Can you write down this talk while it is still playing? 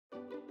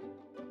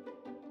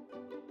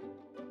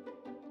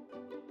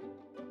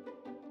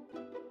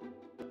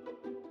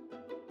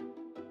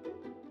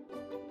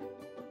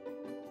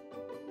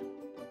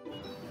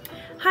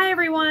Hi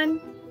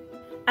everyone!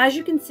 As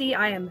you can see,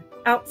 I am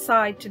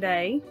outside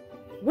today.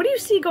 What do you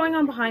see going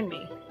on behind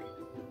me?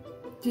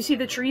 Do you see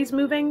the trees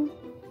moving?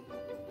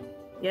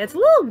 Yeah, it's a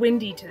little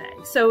windy today,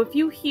 so if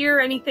you hear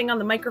anything on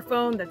the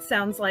microphone that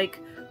sounds like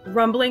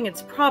rumbling,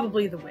 it's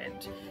probably the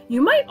wind.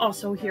 You might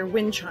also hear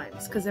wind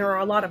chimes, because there are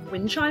a lot of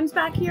wind chimes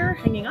back here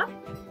hanging up.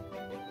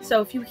 So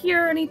if you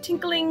hear any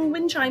tinkling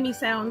wind chimey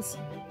sounds,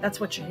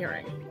 that's what you're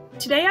hearing.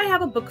 Today I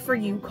have a book for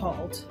you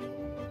called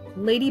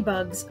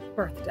Ladybug's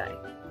Birthday.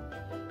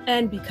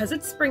 And because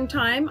it's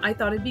springtime, I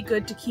thought it'd be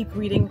good to keep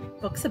reading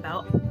books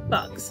about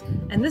bugs.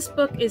 And this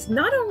book is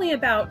not only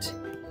about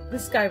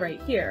this guy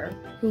right here,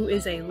 who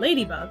is a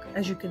ladybug,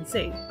 as you can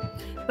see,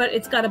 but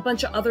it's got a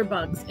bunch of other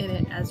bugs in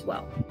it as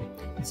well.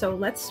 So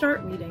let's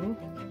start reading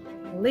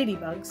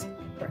Ladybug's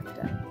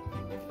Birthday.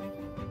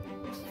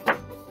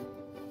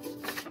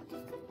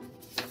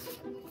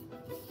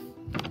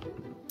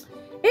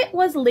 It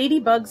was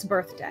Ladybug's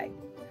birthday.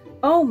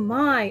 Oh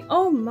my,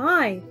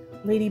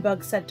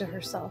 Ladybug said to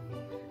herself.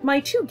 My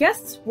 2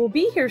 guests will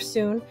be here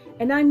soon,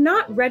 and I'm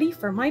not ready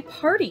for my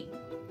party.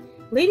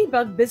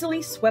 Ladybug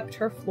busily swept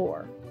her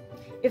floor.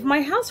 If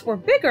my house were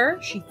bigger,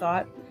 she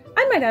thought,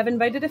 I might have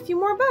invited a few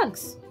more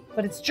bugs,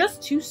 but it's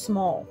just too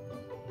small.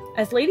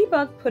 As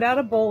Ladybug put out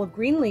a bowl of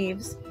green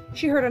leaves,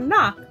 she heard a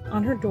knock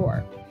on her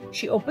door.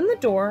 She opened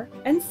the door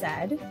and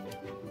said,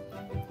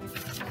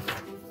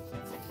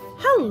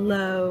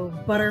 Hello,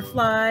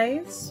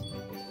 butterflies.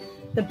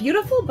 The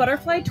beautiful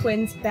butterfly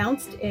twins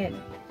bounced in.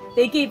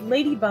 They gave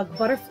Ladybug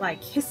butterfly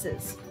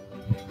kisses.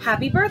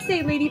 Happy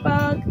birthday,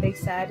 Ladybug, they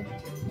said.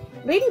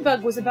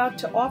 Ladybug was about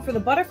to offer the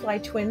butterfly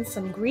twins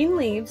some green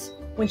leaves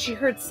when she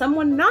heard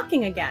someone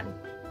knocking again.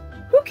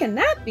 Who can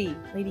that be?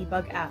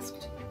 Ladybug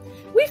asked.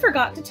 We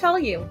forgot to tell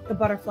you, the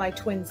butterfly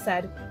twins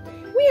said.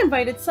 We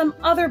invited some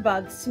other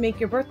bugs to make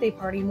your birthday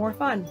party more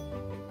fun.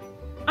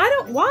 I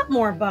don't want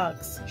more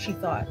bugs, she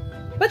thought,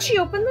 but she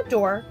opened the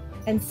door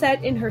and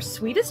said in her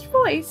sweetest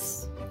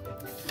voice,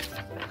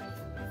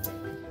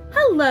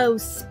 Hello,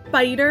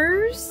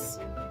 spiders!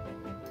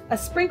 A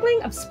sprinkling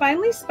of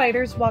spindly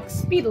spiders walked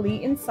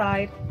speedily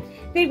inside.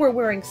 They were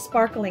wearing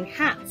sparkling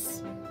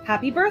hats.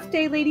 Happy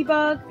birthday,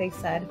 Ladybug, they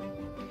said.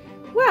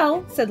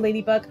 Well, said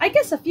Ladybug, I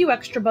guess a few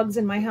extra bugs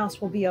in my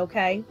house will be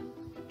okay.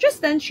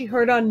 Just then she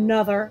heard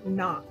another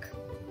knock.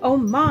 Oh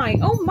my,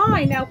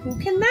 now who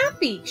can that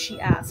be? She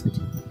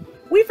asked.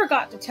 We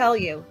forgot to tell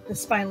you, the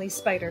spindly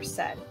spiders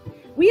said.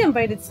 We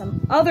invited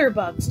some other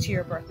bugs to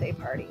your birthday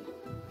party.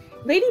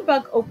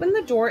 Ladybug opened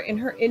the door in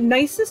her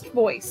nicest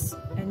voice,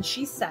 and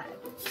she said,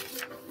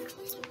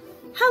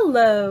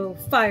 Hello,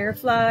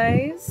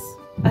 fireflies.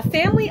 A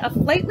family of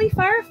flightly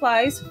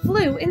fireflies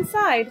flew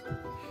inside.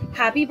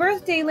 Happy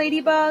birthday,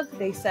 Ladybug,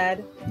 they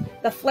said.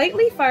 The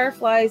flightly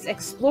fireflies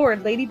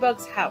explored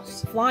Ladybug's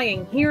house,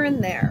 flying here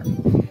and there.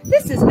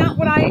 This is not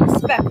what I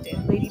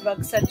expected,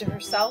 Ladybug said to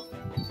herself.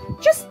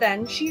 Just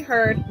then she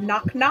heard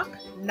knock, knock,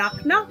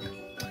 knock, knock.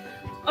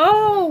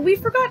 Oh, we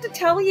forgot to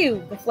tell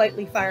you, the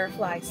flightly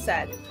fireflies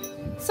said.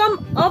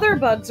 Some other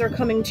bugs are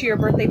coming to your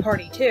birthday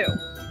party, too.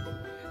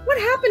 What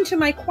happened to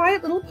my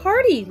quiet little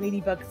party?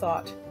 Ladybug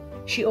thought.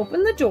 She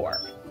opened the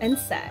door and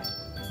said,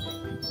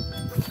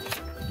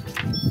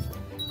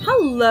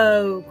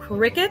 Hello,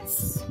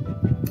 crickets.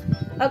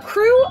 A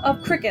crew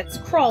of crickets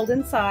crawled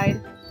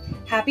inside.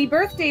 Happy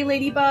birthday,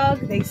 Ladybug,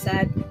 they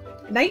said.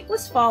 Night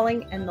was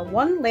falling, and the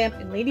one lamp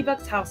in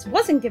Ladybug's house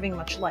wasn't giving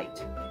much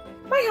light.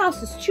 My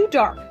house is too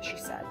dark, she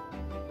said.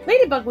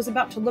 Ladybug was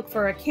about to look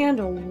for a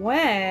candle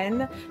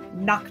when...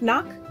 Knock,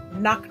 knock,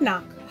 knock,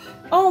 knock.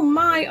 Oh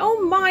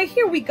my,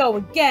 here we go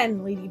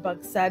again,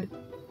 Ladybug said.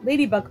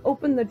 Ladybug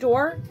opened the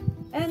door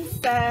and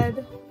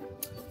said,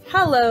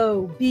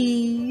 Hello,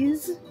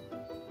 bees.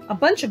 A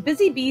bunch of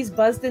busy bees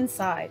buzzed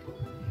inside.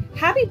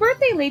 Happy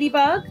birthday,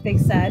 Ladybug, they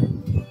said.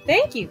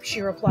 Thank you, she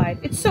replied.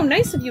 It's so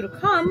nice of you to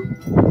come.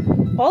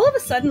 All of a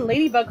sudden,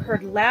 Ladybug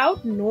heard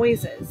loud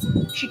noises.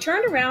 She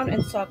turned around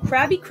and saw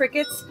crabby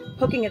crickets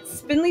poking at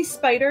spindly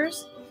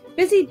spiders,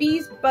 busy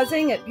bees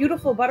buzzing at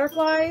beautiful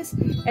butterflies,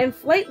 and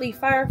flightly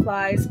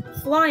fireflies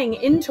flying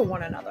into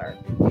one another.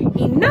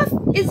 Enough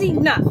is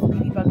enough,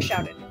 Ladybug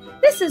shouted.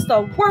 This is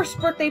the worst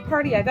birthday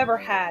party I've ever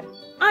had.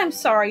 I'm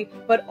sorry,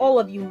 but all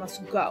of you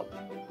must go.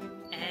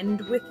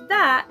 And with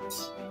that,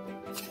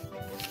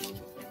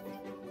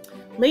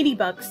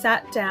 Ladybug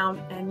sat down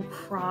and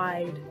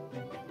cried.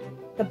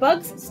 The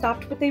bugs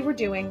stopped what they were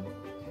doing.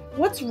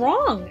 What's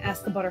wrong?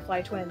 Asked the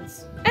butterfly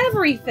twins.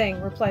 Everything,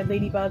 replied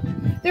Ladybug.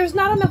 There's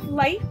not enough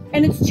light,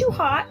 and it's too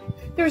hot.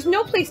 There's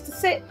no place to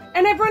sit,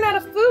 and I've run out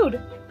of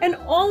food, and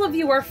all of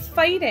you are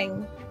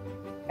fighting.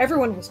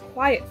 Everyone was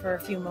quiet for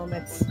a few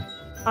moments.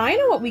 I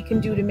know what we can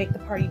do to make the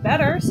party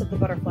better, said the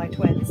butterfly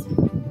twins.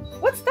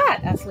 What's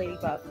that? Asked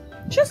Ladybug.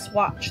 Just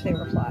watch, they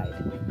replied.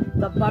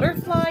 The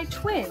butterfly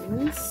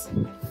twins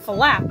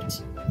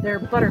flapped their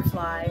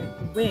butterfly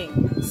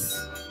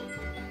wings.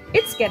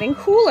 It's getting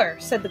cooler,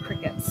 said the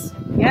crickets.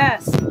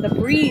 Yes, the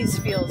breeze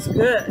feels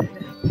good.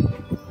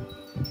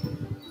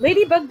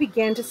 Ladybug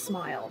began to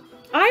smile.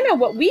 I know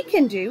what we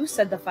can do,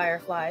 said the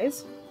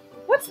fireflies.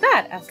 What's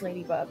that? Asked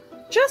Ladybug.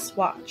 Just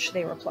watch,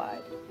 they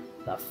replied.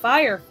 The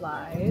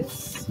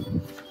fireflies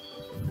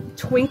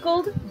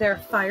twinkled their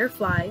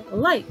firefly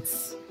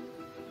lights.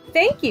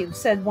 Thank you,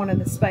 said one of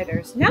the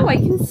spiders. Now I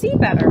can see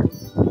better.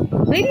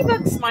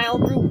 Ladybug's smile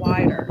grew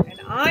wider.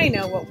 And I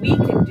know what we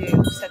can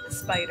do, said the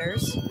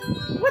spiders.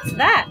 What's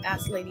that?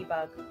 Asked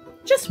Ladybug.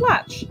 Just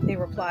watch, they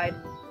replied.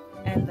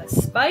 And the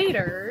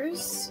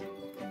spiders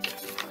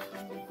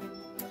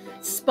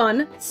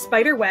spun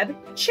spiderweb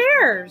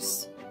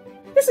chairs.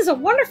 This is a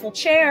wonderful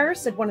chair,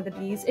 said one of the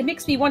bees. It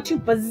makes me want to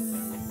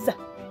buzz.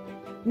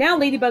 Now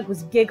Ladybug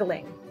was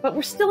giggling. But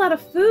we're still out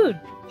of food,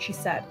 she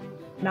said.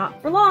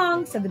 Not for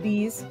long, said the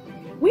bees.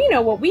 We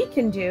know what we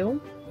can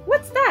do.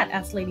 What's that?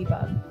 Asked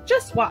Ladybug.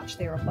 Just watch,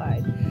 they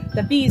replied.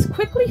 The bees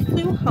quickly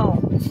flew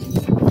home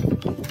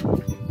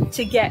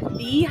to get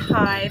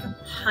beehive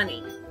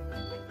honey.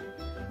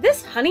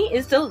 This honey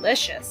is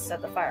delicious,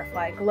 said the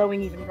firefly,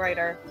 glowing even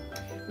brighter.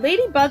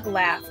 Ladybug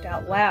laughed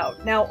out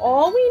loud. Now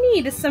all we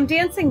need is some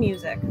dancing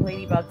music,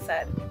 Ladybug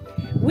said.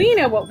 We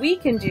know what we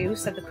can do,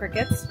 said the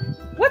crickets.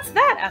 What's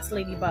that? Asked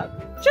Ladybug.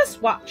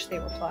 Just watch, they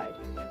replied.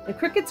 The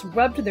crickets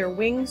rubbed their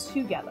wings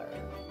together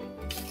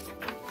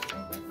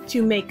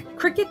to make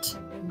cricket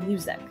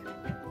music.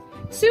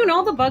 Soon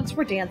all the bugs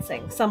were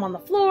dancing, some on the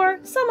floor,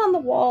 some on the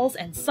walls,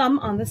 and some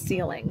on the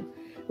ceiling.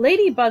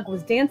 Ladybug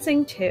was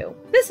dancing too.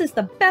 This is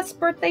the best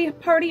birthday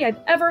party I've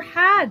ever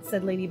had,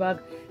 said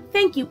Ladybug.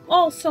 Thank you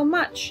all so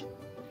much.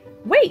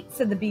 Wait,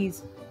 said the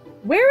bees.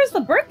 Where is the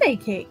birthday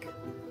cake?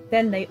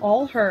 Then they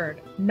all heard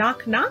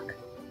knock, knock,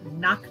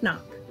 knock,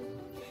 knock.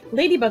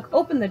 Ladybug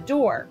opened the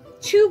door.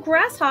 2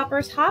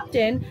 grasshoppers hopped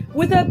in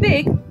with a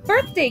big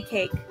birthday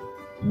cake.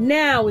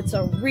 Now it's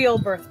a real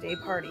birthday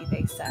party,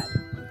 they said.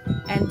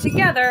 And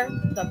together,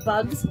 the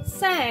bugs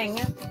sang,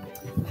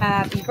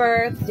 Happy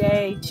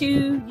birthday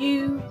to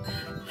you.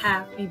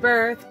 Happy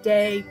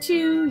birthday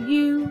to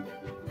you.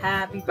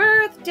 Happy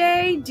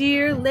birthday,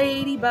 dear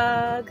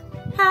Ladybug.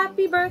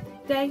 Happy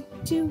birthday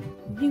to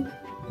you.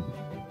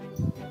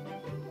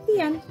 The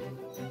end.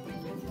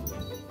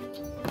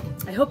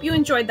 I hope you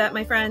enjoyed that,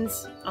 my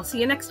friends. I'll see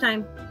you next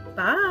time.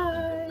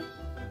 Bye.